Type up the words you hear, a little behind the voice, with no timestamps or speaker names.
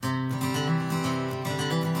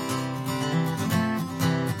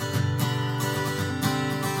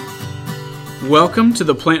Welcome to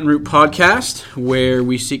the Plant and Root Podcast, where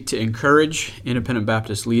we seek to encourage independent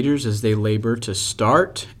Baptist leaders as they labor to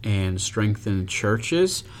start and strengthen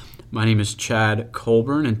churches. My name is Chad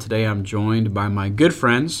Colburn, and today I'm joined by my good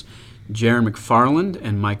friends, Jaron McFarland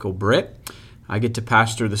and Michael Britt. I get to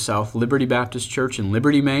pastor the South Liberty Baptist Church in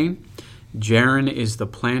Liberty, Maine. Jaron is the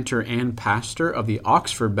planter and pastor of the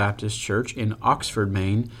Oxford Baptist Church in Oxford,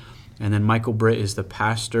 Maine. And then Michael Britt is the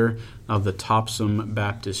pastor of the Topsom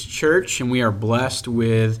Baptist Church. And we are blessed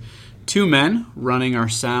with two men running our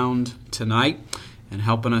sound tonight and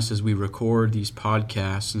helping us as we record these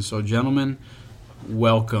podcasts. And so, gentlemen,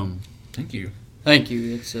 welcome. Thank you. Thank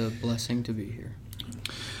you. It's a blessing to be here.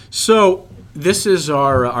 So this is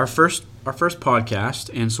our first podcast.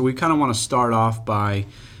 And so we kind of want to start off by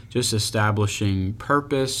just establishing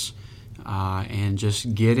purpose and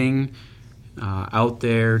just getting out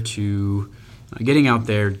there,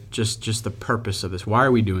 just the purpose of this. Why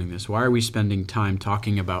are we doing this? Why are we spending time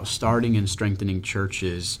talking about starting and strengthening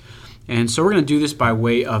churches? And so we're going to do this by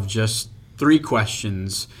way of just three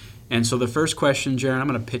questions. And so the first question, Jaron, I'm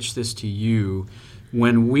going to pitch this to you.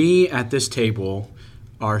 When we at this table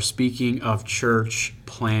are speaking of church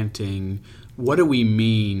planting, what do we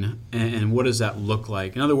mean and what does that look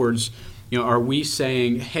like? In other words, are we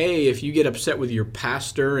saying, hey, if you get upset with your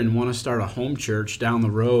pastor and want to start a home church down the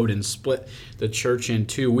road and split the church in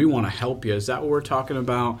two, we want to help you? Is that what we're talking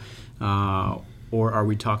about? Or are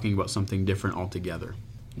we talking about something different altogether?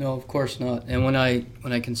 No, of course not. And when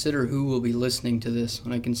I consider who will be listening to this,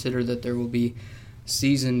 when I consider that there will be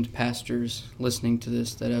seasoned pastors listening to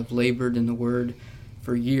this that have labored in the Word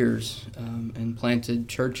for years and planted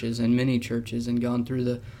churches and many churches and gone through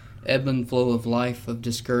the ebb and flow of life, of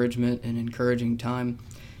discouragement and encouraging time,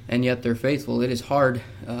 and yet they're faithful. It is hard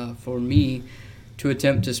for me to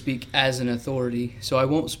attempt to speak as an authority, so I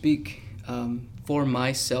won't speak for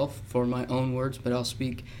myself, for my own words, but I'll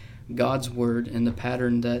speak God's word and the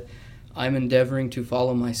pattern that I'm endeavoring to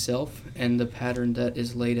follow myself and the pattern that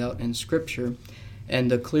is laid out in Scripture.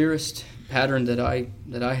 And the clearest pattern that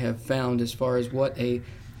I have found as far as what a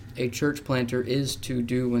church planter is to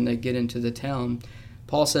do when they get into the town,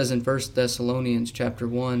 Paul says in 1 Thessalonians chapter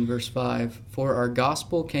 1, verse 5, "For our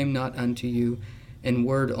gospel came not unto you in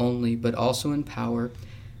word only, but also in power,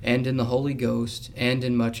 and in the Holy Ghost, and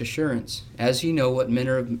in much assurance, as ye know what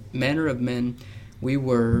manner of men we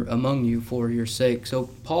were among you for your sake." So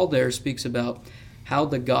Paul there speaks about how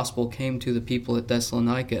the gospel came to the people at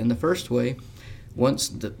Thessalonica. And the first way, once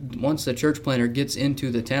the church planter gets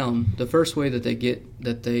into the town, the first way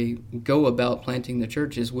that they go about planting the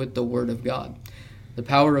church is with the Word of God. The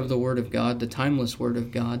power of the Word of God, the timeless Word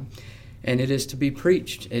of God, and it is to be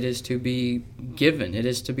preached, it is to be given, it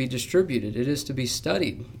is to be distributed, it is to be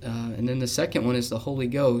studied. And then the second one is the Holy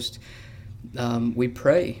Ghost. We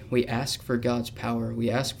pray, we ask for God's power, we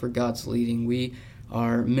ask for God's leading. We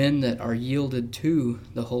are men that are yielded to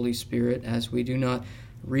the Holy Spirit, as we do not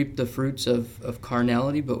reap the fruits of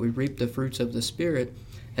carnality, but we reap the fruits of the Spirit.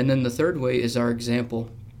 And then the third way is our example,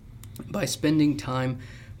 by spending time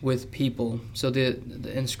with people. So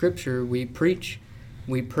in Scripture, we preach,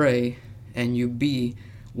 we pray, and you be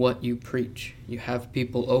what you preach. You have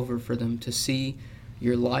people over for them to see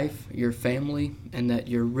your life, your family, and that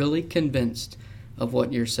you're really convinced of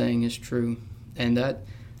what you're saying is true. And that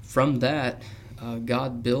from that,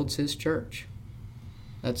 God builds His church.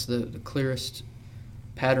 That's the clearest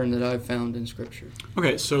pattern that I've found in Scripture.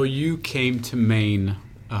 Okay, so you came to Maine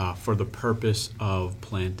for the purpose of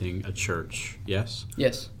planting a church, yes?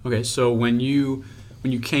 Yes. Okay, so when you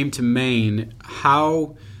came to Maine,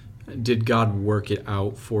 how did God work it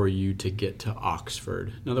out for you to get to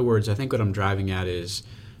Oxford? In other words, I think what I'm driving at is,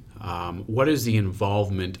 what is the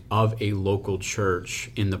involvement of a local church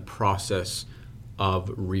in the process of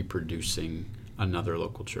reproducing another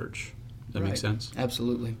local church? Does that make sense?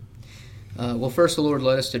 Absolutely. Well, first the Lord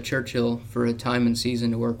led us to Churchill for a time and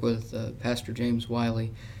season to work with Pastor James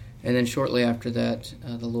Wiley. And then shortly after that,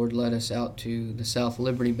 the Lord led us out to the South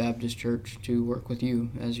Liberty Baptist Church to work with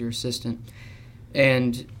you as your assistant.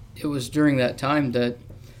 And it was during that time that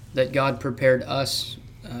God prepared us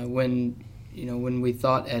when we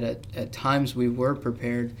thought at times we were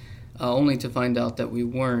prepared, only to find out that we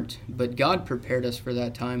weren't. But God prepared us for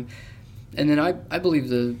that time. And then I believe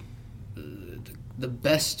the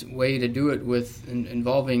best way to do it with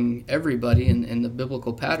involving everybody in the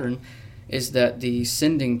biblical pattern is that the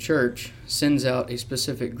sending church sends out a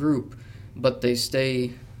specific group, but they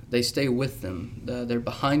stay with them. They're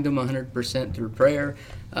behind them 100% through prayer,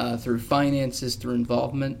 through finances, through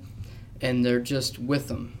involvement, and they're just with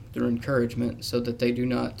them through encouragement, so that they do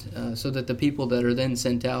not, so that the people that are then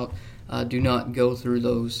sent out do not go through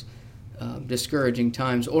those discouraging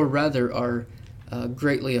times, or rather are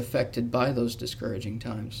greatly affected by those discouraging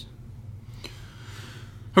times.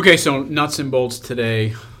 Okay, so nuts and bolts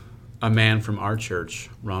today. A man from our church,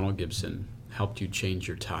 Ronald Gibson, helped you change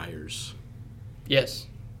your tires. Yes.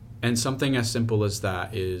 And something as simple as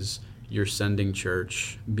that is your sending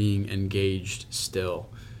church being engaged still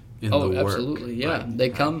in the work. Oh, absolutely, yeah. Right.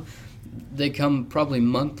 They come probably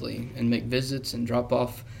monthly and make visits and drop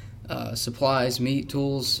off supplies, meat,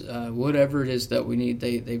 tools, whatever it is that we need.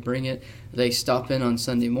 They bring it. They stop in on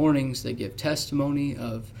Sunday mornings. They give testimony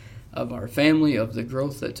of our family, of the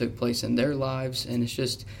growth that took place in their lives, and it's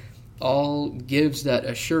just all gives that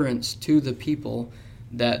assurance to the people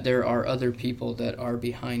that there are other people that are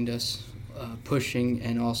behind us, pushing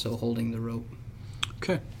and also holding the rope.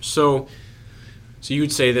 Okay, so you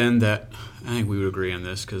would say then that I think we would agree on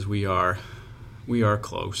this because we are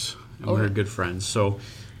close and we're good friends. So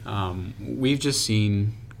we've just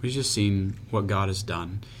seen what God has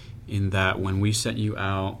done in that when we sent you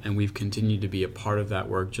out, and we've continued to be a part of that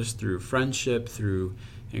work just through friendship, through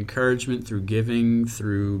encouragement, through giving,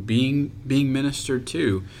 through being ministered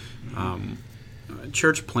to.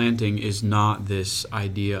 Church planting is not this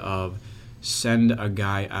idea of send a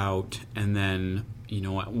guy out and then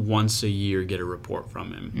once a year get a report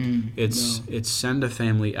from him. It's send a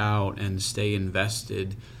family out and stay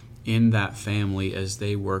invested in that family as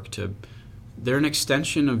they work to. They're an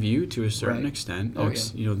extension of you to a certain extent.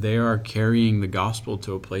 They are carrying the gospel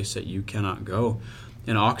to a place that you cannot go.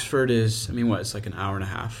 And Oxford is, it's like an hour and a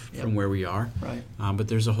half from where we are. Right. But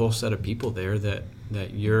there's a whole set of people there that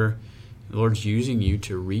the Lord's using you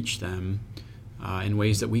to reach them in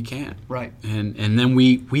ways that we can't. Right. And then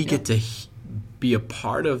we get to be a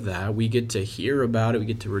part of that. We get to hear about it. We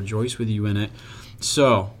get to rejoice with you in it.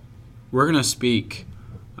 So we're going to speak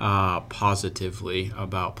positively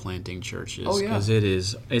about planting churches because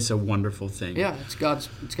it's a wonderful thing. Yeah, it's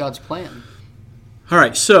God's plan. All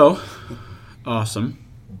right, so awesome.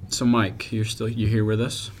 So Mike, you're here with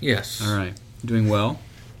us? Yes. All right. Doing well?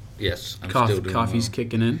 Yes, I'm still doing Coffee's well.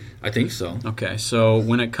 kicking in? I think so. Okay, so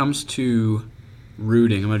when it comes to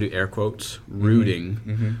rooting, I'm going to do air quotes,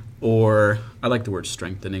 rooting, or I like the word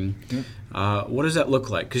strengthening. What does that look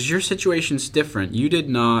like? Because your situation's different. You did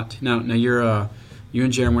not, now you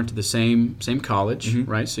and Jaron went to the same college,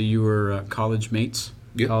 right? So you were college mates?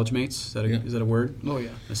 Yep. College mates? Is that a word? Oh, yeah.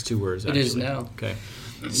 That's 2 words, It actually. is now. Okay.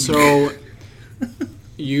 So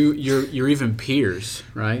you're even peers,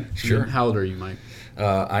 right? Sure. How old are you, Mike?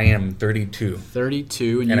 I am 32.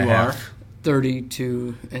 32, and and you a are? half.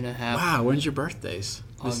 32 and a half. Wow, when's your birthdays?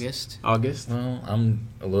 August. August? Well, I'm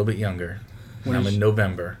a little bit younger. When I'm is- in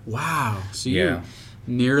November. Wow. So Yeah.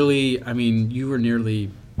 you were nearly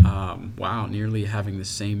having the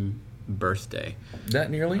same birthday. That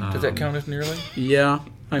nearly? Does that count as nearly? Yeah.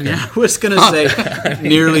 I was going to say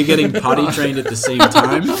nearly getting potty trained at the same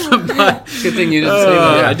time. But Good thing you didn't say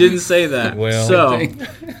that. I didn't say that. Well.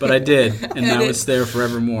 But I did. And now it's there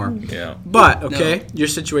forevermore. Yeah. But, okay, your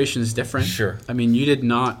situation is different. Sure. You did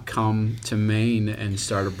not come to Maine and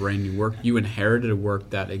start a brand new work. You inherited a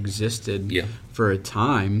work that existed for a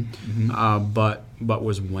time, but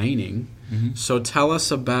was waning. So tell us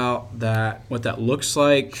about that, what that looks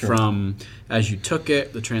like from as you took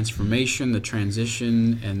it, the transformation, the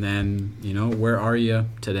transition, and then, where are you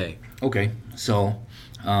today? Okay. So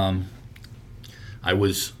I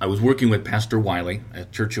was working with Pastor Wiley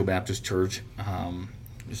at Churchill Baptist Church,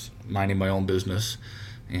 just minding my own business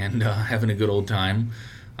and having a good old time.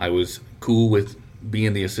 I was cool with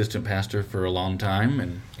being the assistant pastor for a long time,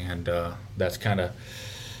 and that's kind of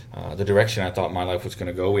the direction I thought my life was going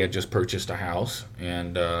to go. We had just purchased a house,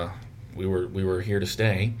 and we were here to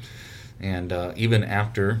stay. And even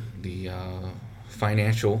after the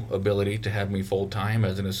financial ability to have me full time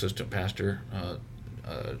as an assistant pastor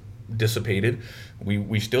dissipated,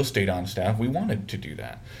 we still stayed on staff. We wanted to do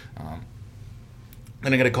that.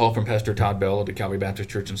 Then I got a call from Pastor Todd Bell at the Calvary Baptist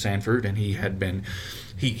Church in Sanford, and he had been,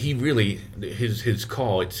 he really, his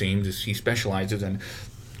call, it seems, is he specializes in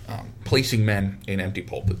placing men in empty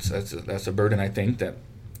pulpits. That's a burden, I think, that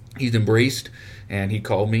he's embraced, and he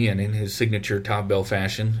called me, and in his signature Todd Bell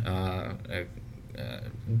fashion,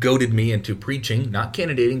 goaded me into preaching, not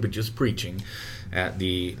candidating, but just preaching at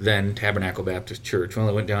the then Tabernacle Baptist Church. Well,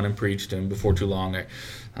 I went down and preached, and before too long,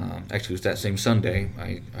 actually it was that same Sunday,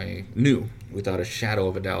 I knew without a shadow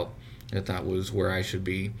of a doubt that was where I should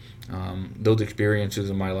be. Those experiences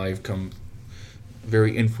in my life come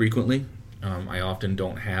very infrequently. I often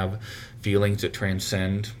don't have feelings that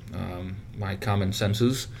transcend my common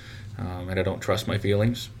senses, and I don't trust my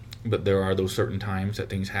feelings. But there are those certain times that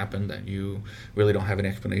things happen that you really don't have an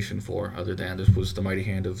explanation for, other than this was the mighty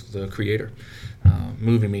hand of the Creator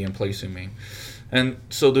moving me and placing me. And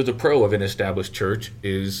so there's a pro of an established church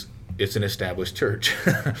is it's an established church.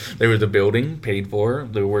 There was a building paid for.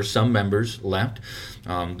 There were some members left.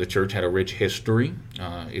 The church had a rich history.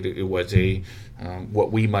 It was a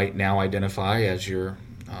what we might now identify as your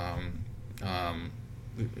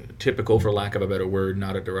typical, for lack of a better word,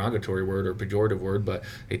 not a derogatory word or pejorative word, but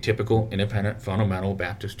a typical independent fundamental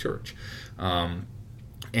Baptist church. And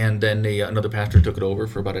then another pastor took it over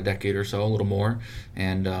for about a decade or so, a little more,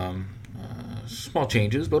 and small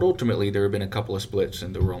changes, but ultimately there have been a couple of splits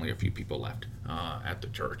and there were only a few people left at the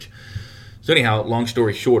church. So anyhow, long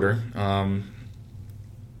story shorter,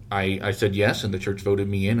 I said yes, and the church voted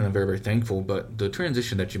me in, and I'm very, very thankful. But the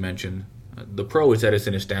transition that you mentioned, the pro is that it's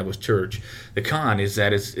an established church. The con is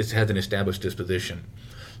that it has an established disposition.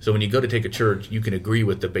 So when you go to take a church, you can agree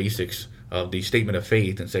with the basics of the statement of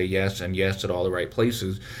faith and say yes and yes at all the right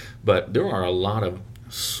places. But there are a lot of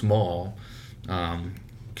small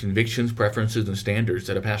convictions, preferences, and standards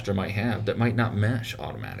that a pastor might have that might not mesh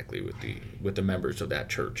automatically with the members of that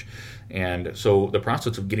church. And so the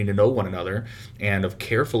process of getting to know one another and of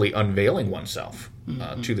carefully unveiling oneself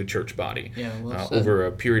to the church body over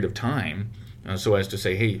a period of time, so as to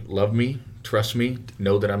say, hey, love me, trust me,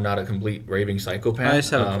 know that I'm not a complete raving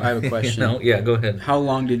psychopath. I have a question. Yeah, go ahead. How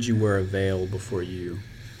long did you wear a veil before you...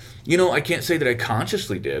 I can't say that I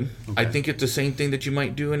consciously did. Okay. I think it's the same thing that you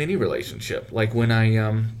might do in any relationship. Like when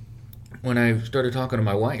I started talking to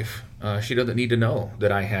my wife, she doesn't need to know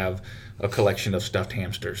that I have a collection of stuffed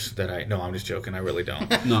hamsters no, I'm just joking, I really don't.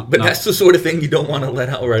 But that's the sort of thing you don't want to let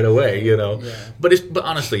out right away, Yeah. But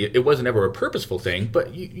honestly, it wasn't ever a purposeful thing,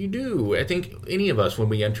 but you do. I think any of us, when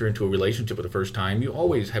we enter into a relationship for the first time, you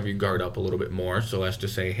always have your guard up a little bit more so as to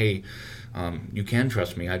say, hey, you can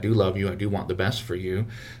trust me. I do love you. I do want the best for you.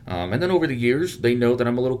 And then over the years, they know that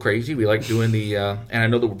I'm a little crazy. We like doing and I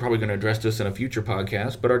know that we're probably going to address this in a future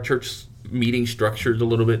podcast, but our church meeting structure is a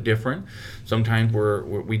little bit different. Sometimes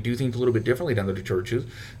we do things a little bit differently down at the churches,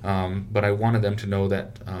 but I wanted them to know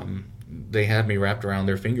that they have me wrapped around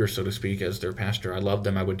their fingers, so to speak, as their pastor. I love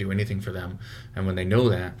them. I would do anything for them. And when they know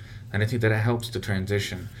that, and I think that it helps the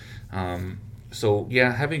transition. So,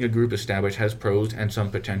 yeah, having a group established has pros and some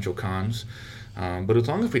potential cons. But as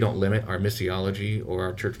long as we don't limit our missiology or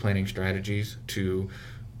our church planning strategies to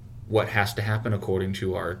what has to happen according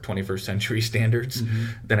to our 21st century standards,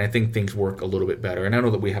 then I think things work a little bit better. And I know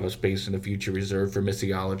that we have a space in the future reserved for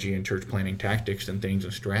missiology and church planning tactics and things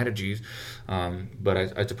and strategies. But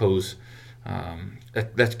I suppose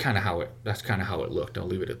that's kind of how it looked. I'll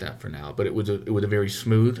leave it at that for now. But it was a very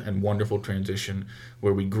smooth and wonderful transition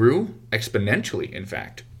where we grew exponentially. In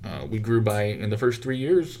fact, we grew by, in the first 3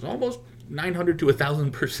 years, almost 900 to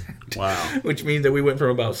 1,000%. Wow! Which means that we went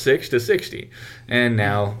from about 6 to 60, and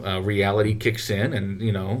now reality kicks in, and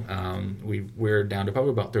we're down to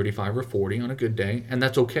probably about 35 or 40 on a good day, and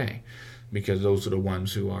that's okay, because those are the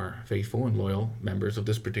ones who are faithful and loyal members of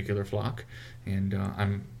this particular flock, and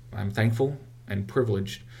I'm thankful and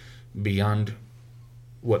privileged beyond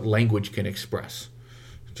what language can express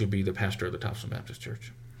to be the pastor of the Topsom Baptist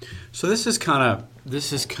Church. So this is kind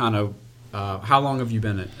of how long have you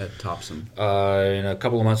been at Topsom? In a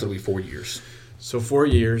couple of months, it'll be 4 years. So 4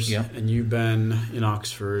 years, yeah. And you've been in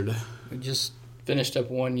Oxford. We just finished up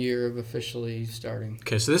 1 year of officially starting.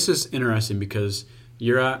 Okay, so this is interesting because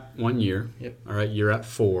you're at 1 year. Yep. All right, you're at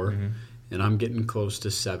 4, and I'm getting close to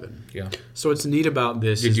 7. Yeah. So what's neat about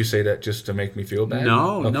this Did you say that just to make me feel bad?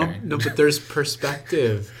 No, okay. no, but there's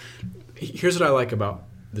perspective. Here's what I like about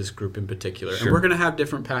this group in particular. Sure. And we're going to have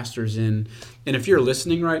different pastors in. And if you're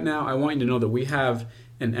listening right now, I want you to know that we have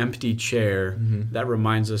an empty chair that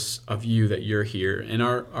reminds us of you, that you're here. And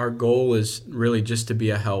our goal is really just to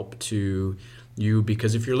be a help to you,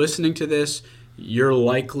 because if you're listening to this, you're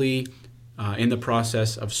likely in the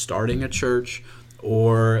process of starting a church,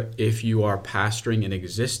 or if you are pastoring an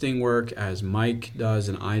existing work, as Mike does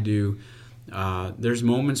and I do. There's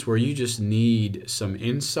moments where you just need some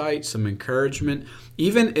insight, some encouragement.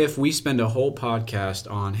 Even if we spend a whole podcast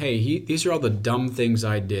on, hey, these are all the dumb things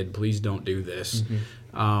I did, please don't do this,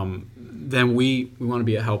 then we want to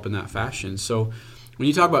be a help in that fashion. So when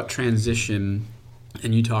you talk about transition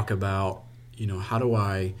and you talk about, how do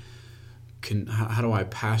I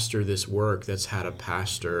pastor this work that's had a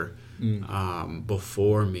pastor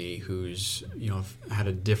before me who's had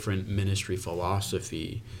a different ministry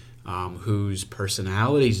philosophy, whose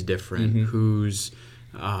personality is different, whose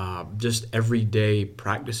just everyday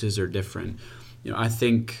practices are different. I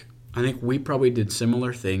think we probably did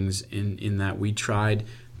similar things in that we tried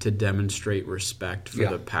to demonstrate respect for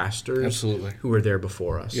the pastors Absolutely. who were there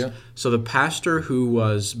before us. Yeah. So the pastor who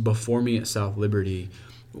was before me at South Liberty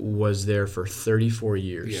was there for 34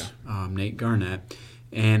 years, Nate Garnett.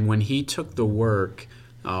 And when he took the work,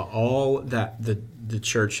 all that the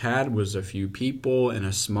church had was a few people in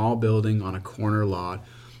a small building on a corner lot,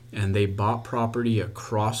 and they bought property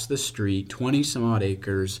across the street, 20 some odd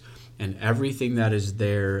acres, and everything that is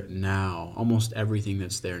there now, almost everything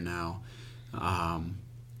that's there now,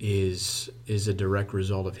 is a direct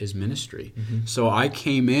result of his ministry. Mm-hmm. So I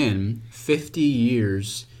came in 50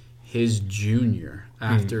 years his junior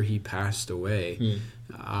after he passed away,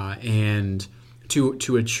 and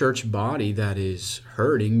to a church body that is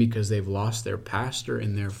hurting because they've lost their pastor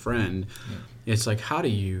and their friend. It's like, how do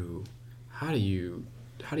you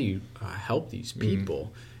help these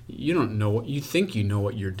people? You don't know what you think you know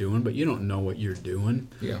what you're doing, but you don't know what you're doing.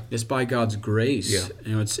 Yeah. It's by God's grace. Yeah.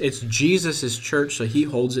 You know, it's Jesus' church, so he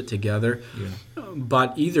holds it together. Yeah.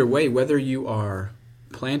 But either way, whether you are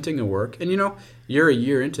planting a work, and you're a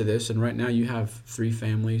year into this, and right now you have 3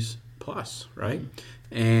 families plus, right?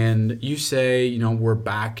 And you say, we're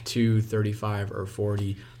back to 35 or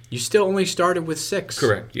 40. You still only started with 6.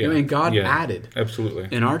 Correct. Yeah. And God added. Absolutely.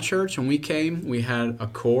 In our church, when we came, we had a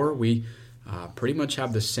core. We pretty much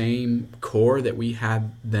have the same core that we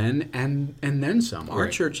had then, and then some. Our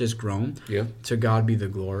church has grown. Yeah. To God be the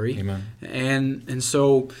glory. Amen. And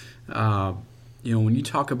so, when you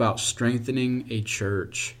talk about strengthening a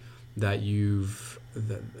church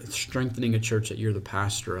strengthening a church that you're the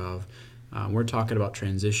pastor of, we're talking about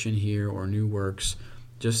transition here or new works,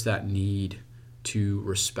 just that need to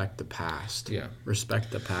respect the past. Yeah.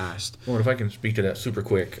 Respect the past. Well, if I can speak to that super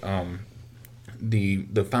quick,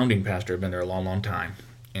 the founding pastor had been there a long, long time.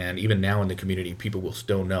 And even now in the community, people will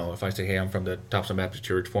still know. If I say, hey, I'm from the Topsom Baptist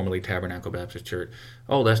Church, formerly Tabernacle Baptist Church,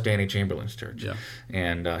 oh, that's Danny Chamberlain's church. Yeah.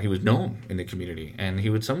 And he was known in the community. And he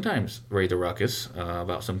would sometimes raise a ruckus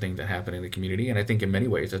about some things that happened in the community. And I think in many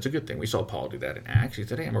ways that's a good thing. We saw Paul do that in Acts. He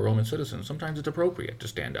said, hey, I'm a Roman citizen. Sometimes it's appropriate to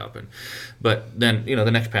stand up. But then,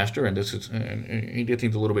 the next pastor, and he did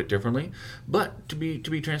things a little bit differently. But to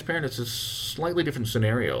be transparent, it's a slightly different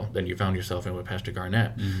scenario than you found yourself in with Pastor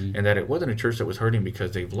Garnett. Mm-hmm. And that it wasn't a church that was hurting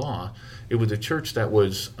because they've lost. It was a church that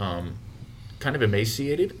was kind of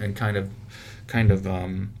emaciated and kind of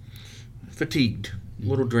fatigued, a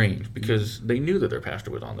little drained, because they knew that their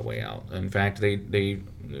pastor was on the way out. In fact, they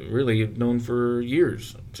really had known for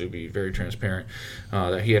years, to be very transparent,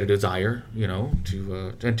 that he had a desire, and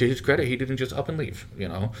to his credit, he didn't just up and leave,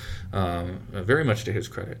 very much to his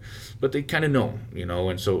credit. But they kind of know,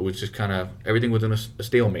 and so it was just kind of, everything was in a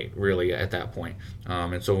stalemate, really, at that point.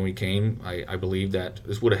 And so when we came, I believe that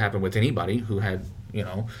this would have happened with anybody who had,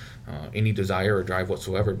 any desire or drive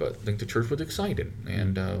whatsoever, but I think the church was excited,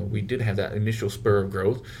 and we did have that initial spur of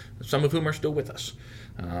growth, some of whom are still with us.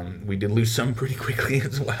 We did lose some pretty quickly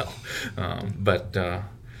as well, but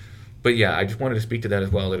yeah, I just wanted to speak to that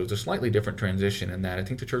as well, that it was a slightly different transition, and that I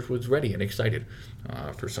think the church was ready and excited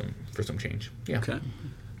for some change. Yeah. Okay.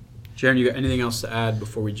 Jaron, you got anything else to add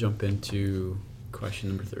before we jump into question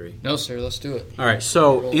number 3? No, sir. Let's do it. All right.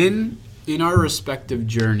 So in our respective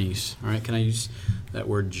journeys, all right, can I use that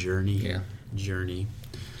word journey? Yeah. Journey.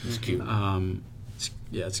 It's cute.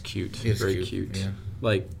 It's cute. It's very cute. Yeah.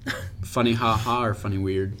 Like funny ha-ha or funny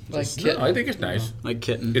weird? Kitten. No, I think it's nice. Like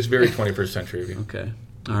kitten? It's very 21st century of you. Okay.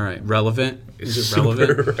 All right. Relevant? Is it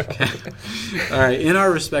relevant? Okay. All right. In our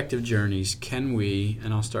respective journeys, can we,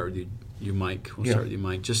 and I'll start with you Mike. Start with you,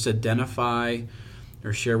 Mike. Just identify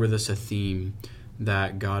or share with us a theme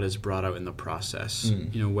that God has brought out in the process.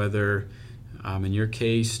 Whether in your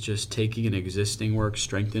case, just taking an existing work,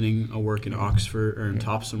 strengthening a work in Oxford, or in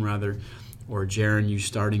Topsom rather, or Jaron, you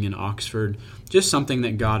starting in Oxford, just something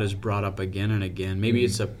that God has brought up again and again. Maybe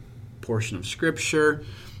it's a portion of Scripture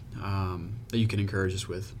that you can encourage us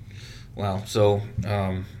with. Wow. So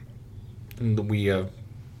I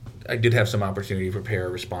did have some opportunity to prepare a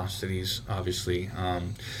response to these, obviously,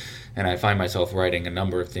 and I find myself writing a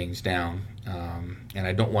number of things down. And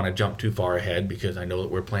I don't want to jump too far ahead, because I know that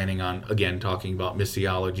we're planning on, again, talking about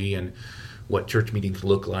missiology and what church meetings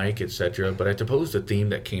look like, etc. But I suppose the theme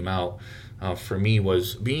that came out for me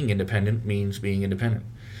was being independent means being independent.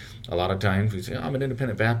 A lot of times we say, I'm an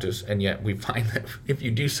independent Baptist, and yet we find that if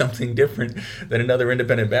you do something different than another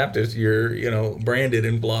independent Baptist, you're, branded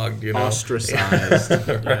and blogged, ostracized.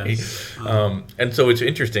 Right. Yes. And so it's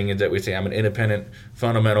interesting is that we say I'm an independent,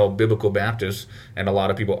 fundamental, biblical Baptist, and a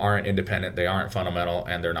lot of people aren't independent, they aren't fundamental,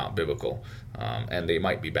 and they're not biblical, and they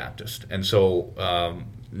might be Baptist. And so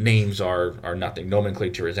names are nothing.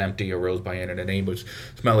 Nomenclature is empty. A rose by and a name was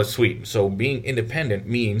smell is sweet. So being independent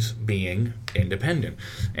means being independent.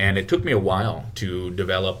 And it took me a while to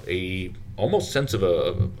develop a sense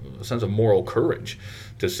of moral courage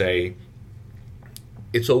to say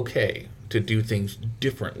it's okay to do things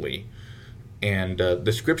differently. And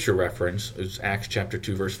the scripture reference is Acts chapter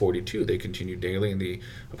 2, verse 42. They continued daily in the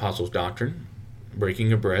apostles' doctrine,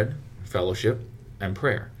 breaking of bread, fellowship, and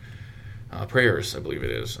prayer. Prayers, I believe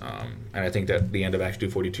it is. And I think that the end of Acts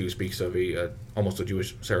 2:42 speaks of almost a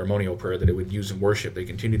Jewish ceremonial prayer that it would use in worship. They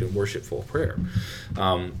continued in worshipful prayer.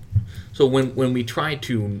 So when we try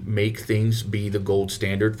to make things be the gold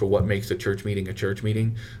standard for what makes a church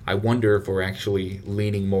meeting, I wonder if we're actually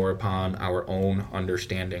leaning more upon our own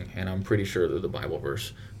understanding. And I'm pretty sure there's a Bible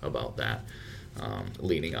verse about that,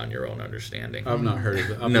 leaning on your own understanding. I've not heard of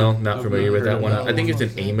it. Not familiar with that one. that I think it's in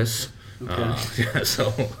one. Amos.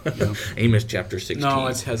 Okay. Amos chapter 16. No,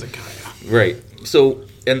 it's Hezekiah. Right. So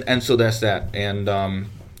so that's that. And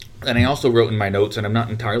I also wrote in my notes, and I'm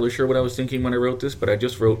not entirely sure what I was thinking when I wrote this, but I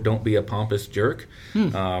just wrote, "Don't be a pompous jerk."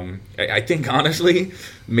 I think honestly,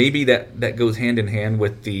 maybe that goes hand in hand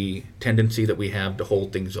with the tendency that we have to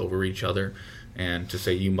hold things over each other and to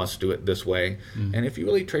say you must do it this way. And if you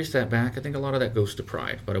really trace that back, I think a lot of that goes to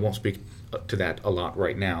pride. But I won't speak to that a lot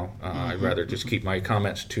right now. I'd rather just keep my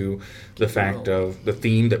comments to the fact of the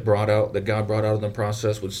theme that God brought out of the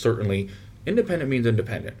process was certainly independent means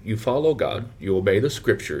independent. You follow God, you obey the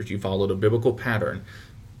scriptures, you follow the biblical pattern,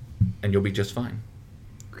 and you'll be just fine.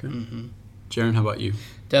 Okay. Jaron, how about you?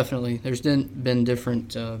 Definitely. There's been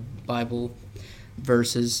different Bible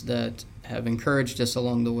verses that have encouraged us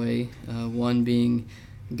along the way. One being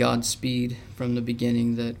Godspeed from the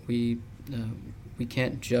beginning, that we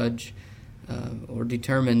can't judge or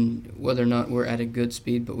determine whether or not we're at a good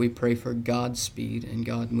speed, but we pray for God's speed, and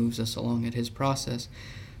God moves us along at His process.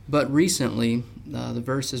 But recently, the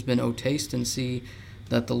verse has been, "Oh, taste and see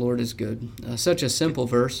that the Lord is good." Such a simple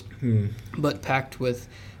verse, but packed with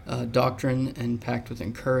doctrine and packed with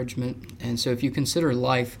encouragement. And so if you consider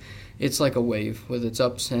life, it's like a wave with its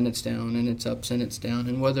ups and its down and its ups and its down.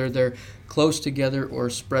 And whether they're close together or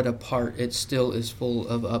spread apart, it still is full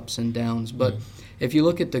of ups and downs. But if you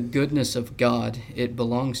look at the goodness of God, it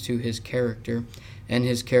belongs to His character, and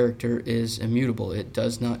His character is immutable. It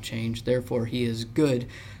does not change. Therefore, He is good.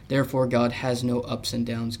 Therefore, God has no ups and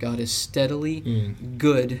downs. God is steadily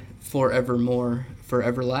good forevermore, for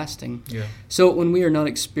everlasting. Yeah. So when we are not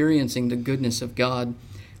experiencing the goodness of God,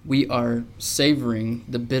 we are savoring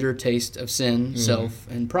the bitter taste of sin, self,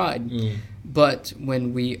 and pride. But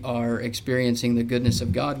when we are experiencing the goodness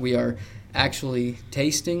of God, we are actually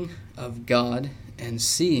tasting of God and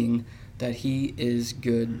seeing that He is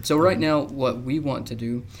good. So right now, what we want to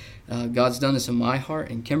do, God's done this in my heart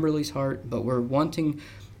and Kimberly's heart, but we're wanting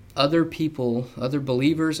other people, other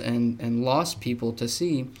believers and lost people to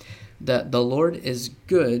see that the Lord is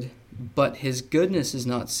good, but His goodness is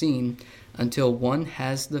not seen until one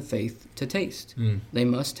has the faith to taste. They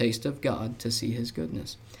must taste of God to see His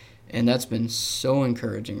goodness. And that's been so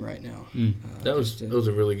encouraging right now. That was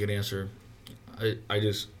a really good answer.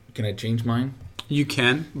 Can I change mine? You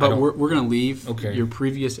can, but we're going to leave Okay. your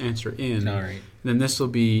previous answer in. All right. Then this will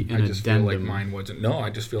be an I just addendum. feel like mine wasn't. No, I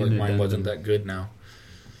just feel like mine wasn't that good now.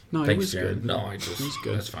 No, it Thanks, was Jared. good. No, it was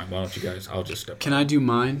good. That's fine. Why don't you guys? I'll just step. Can I do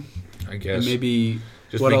mine? I guess. And maybe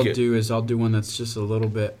Just what make I'll it do is I'll do one that's just a little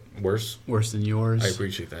bit worse. worse than yours. I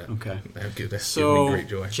appreciate that. Okay. That gives So me great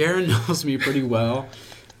joy. Jaron knows me pretty well,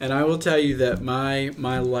 and I will tell you that my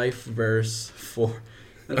life verse for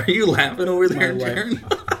Are you laughing over there, my life- Jared?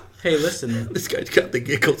 Hey, listen. This guy's got the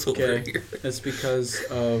giggles over Okay, here. it's because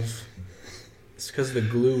of the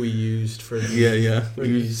glue we used for the, Yeah. for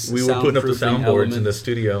these We were putting up the soundproofing soundboards in the elements.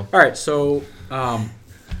 studio. All right, so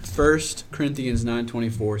 1 Corinthians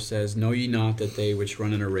 9:24 says, "Know ye not that they which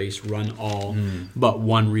run in a race run all, but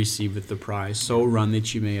one receiveth the prize? So run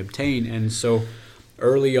that you may obtain." And so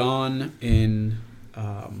early on in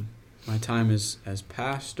my time as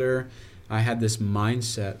pastor, I had this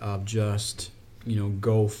mindset of just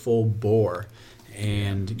go full bore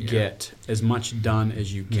and get as much done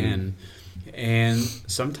as you can. And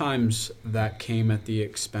sometimes that came at the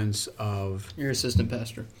expense of You're assistant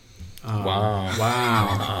pastor.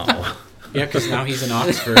 Wow. Yeah, because now he's in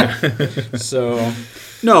Oxford. So,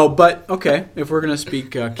 no, but okay. If we're gonna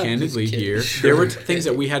speak candidly kidding. here, there were things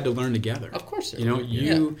that we had to learn together. Of course.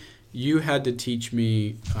 You had to teach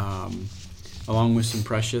me, along with some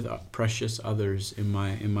precious others in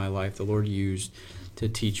my life. The Lord used to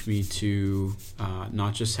teach me to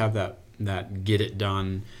not just have that get it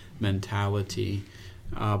done mentality,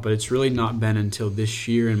 but it's really not been until this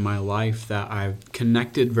year in my life that I've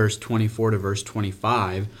connected verse 24 to verse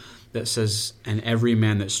 25 that says, "And every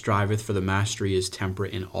man that striveth for the mastery is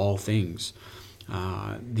temperate in all things."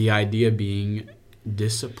 The idea being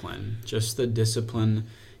discipline, just the discipline,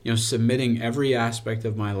 submitting every aspect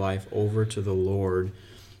of my life over to the Lord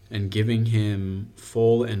and giving Him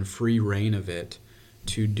full and free reign of it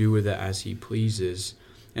to do with it as He pleases.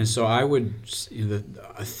 And so I would,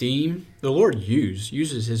 a theme, the Lord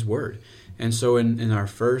uses His Word. And so in our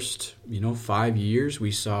first, 5 years,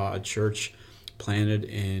 we saw a church planted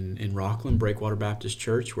in Rockland, Breakwater Baptist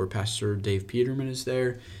Church, where Pastor Dave Peterman is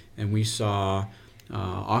there. And we saw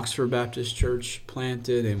Oxford Baptist Church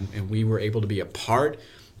planted, and we were able to be a part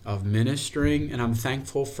of ministering. And I'm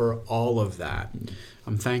thankful for all of that.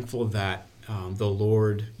 I'm thankful that the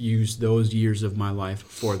Lord used those years of my life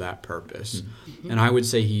for that purpose. Mm-hmm. And I would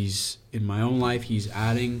say He's, in my own life, He's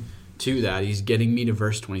adding to that. He's getting me to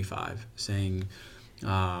verse 25, saying,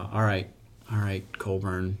 all right,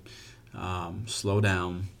 Colburn, slow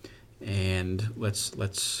down, and let's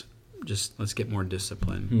get more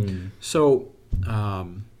discipline. So,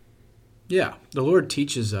 the Lord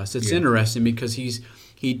teaches us. It's interesting because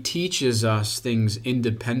He teaches us things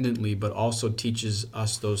independently, but also teaches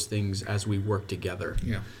us those things as we work together.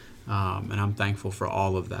 Yeah. And I'm thankful for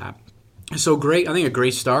all of that. So great! I think a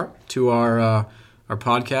great start to our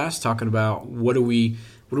podcast, talking about what do we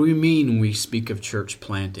mean when we speak of church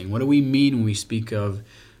planting? What do we mean when we speak of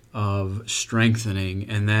strengthening?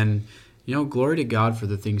 And then, glory to God for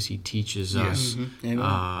the things He teaches us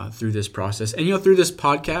through this process. And through this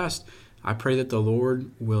podcast, I pray that the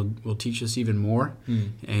Lord will teach us even more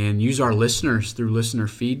and use our listeners through listener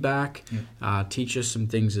feedback, teach us some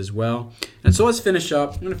things as well. And so let's finish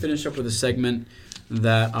up. I'm going to finish up with a segment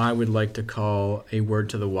that I would like to call A Word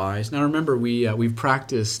to the Wise. Now remember, we've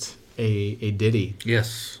practiced a ditty.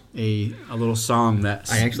 Yes. A little song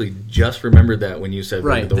that I actually just remembered that when you said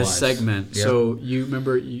right, Word to the this Wise. Segment. Yep. So you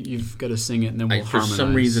remember you've got to sing it, and then we'll harmonize. For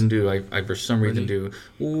some reason do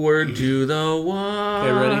Word to the Wise.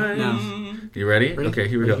 Okay, ready? Now. You ready? Okay,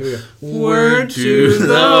 here we go. Word to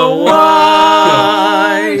the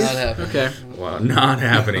Wise. Not happening. Okay. Wow, not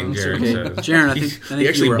happening, Jaron says. Jaron, I think he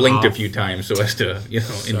actually blinked off. a few times so as to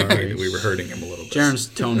indicate that we were hurting him a little bit. Jaron's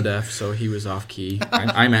tone deaf, so he was off key.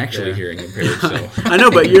 I'm actually hearing impaired, so. I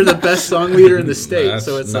know, but you're the best song leader in the state, That's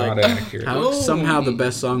so it's not like accurate. Somehow the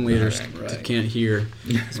best song leaders can't hear.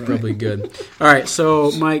 It's probably good. All right,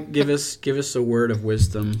 so Mike, give us a word of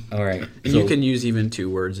wisdom. All right, and you can use even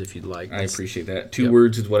 2 words if you'd like. I appreciate that. 2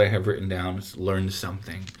 words is what I have written down. Is learn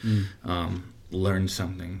something. Learn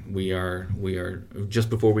something. We are just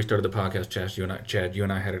before we started the podcast, Chad, you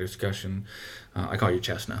and I had a discussion. I call you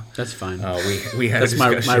Chess now. That's fine. We had that's a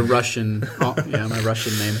discussion. my Russian. My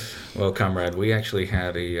Russian name. Well, comrade, we actually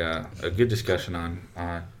had a good discussion on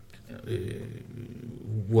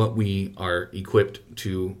what we are equipped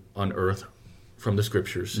to unearth from the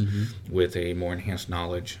Scriptures with a more enhanced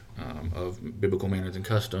knowledge of biblical manners and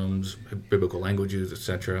customs, biblical languages,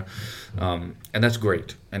 etc. And that's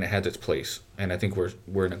great, and it has its place. And I think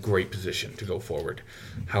we're in a great position to go forward.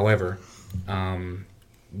 However,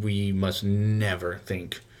 we must never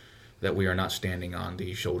think that we are not standing on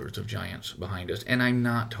the shoulders of giants behind us. And I'm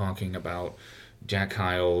not talking about Jack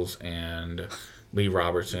Hyles and Lee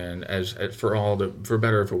Robertson as for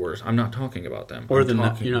better or for worse. I'm not talking about them. Or you're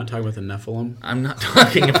not talking about the Nephilim? I'm not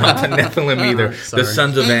talking about the Nephilim either. The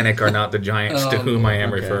sons of Anak are not the giants to whom I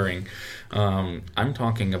am referring. I'm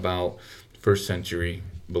talking about first century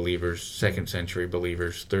believers, second century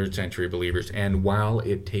believers, third century believers. And while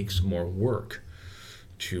it takes more work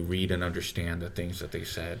to read and understand the things that they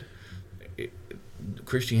said,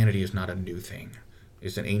 Christianity is not a new thing.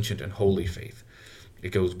 It's an ancient and holy faith.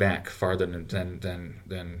 It goes back farther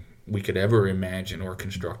than we could ever imagine or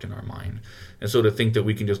construct in our mind. And so to think that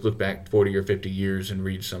we can just look back 40 or 50 years and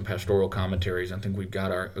read some pastoral commentaries and think we've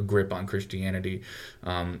got a grip on Christianity,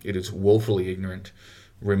 it is woefully ignorant,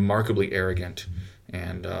 remarkably arrogant,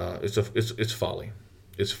 and it's folly.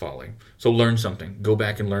 It's folly. So learn something. Go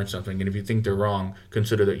back and learn something. And if you think they're wrong,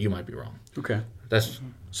 consider that you might be wrong. Okay. That's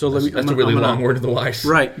a really long word of the wise.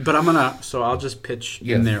 Right, but I'll just pitch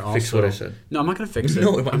in there also. Fix what I said. No, I'm not going to fix it.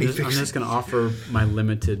 I'm just going to offer my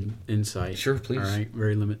limited insight. Sure, please. All right,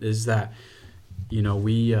 very limited. Is that,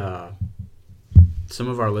 we, some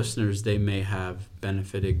of our listeners, they may have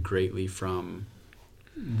benefited greatly from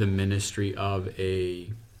the ministry of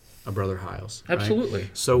a Brother Hyles. Absolutely.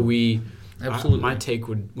 Right? So Absolutely. My take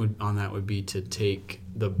would on that would be to take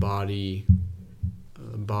the body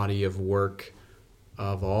of work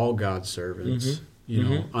of all God's servants,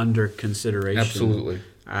 under consideration. Absolutely.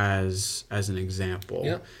 as an example.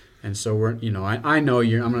 Yep. And so we're, I know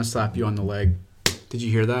I'm going to slap you on the leg. Did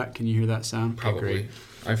you hear that? Can you hear that sound? Okay, Probably. great.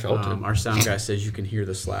 I felt it. Our sound guy says you can hear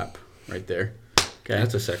the slap right there. Okay.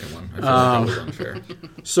 That's the second one. I feel like that was unfair.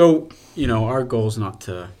 So, our goal is not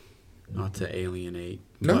to alienate.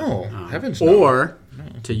 No, heavens no. no. Or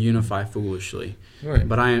to unify foolishly. Right.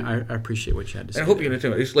 But I appreciate what you had to say. And I hope you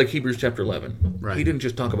understand. It's like Hebrews chapter 11. Right. He didn't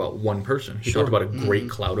just talk about one person. He Sure. talked about a great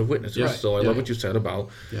cloud of witnesses. Yeah. So I Yeah. love what you said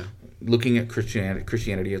about Yeah. looking at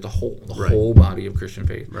Christianity as a whole, the Right. whole body of Christian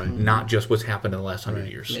faith, Right. not just what's happened in the last 100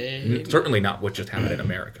 Right. years. Amen. Certainly not what just happened in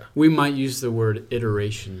America. We might use the word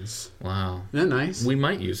iterations. Wow. Isn't that nice? We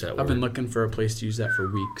might use that word. I've been looking for a place to use that for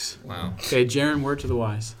weeks. Wow. Okay, Jaron, word to the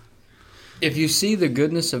wise. If you see the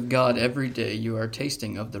goodness of God every day, you are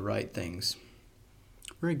tasting of the right things.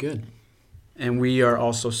 Very good. And we are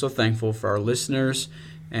also so thankful for our listeners.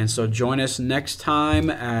 And so join us next time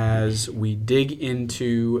as we dig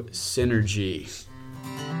into synergy.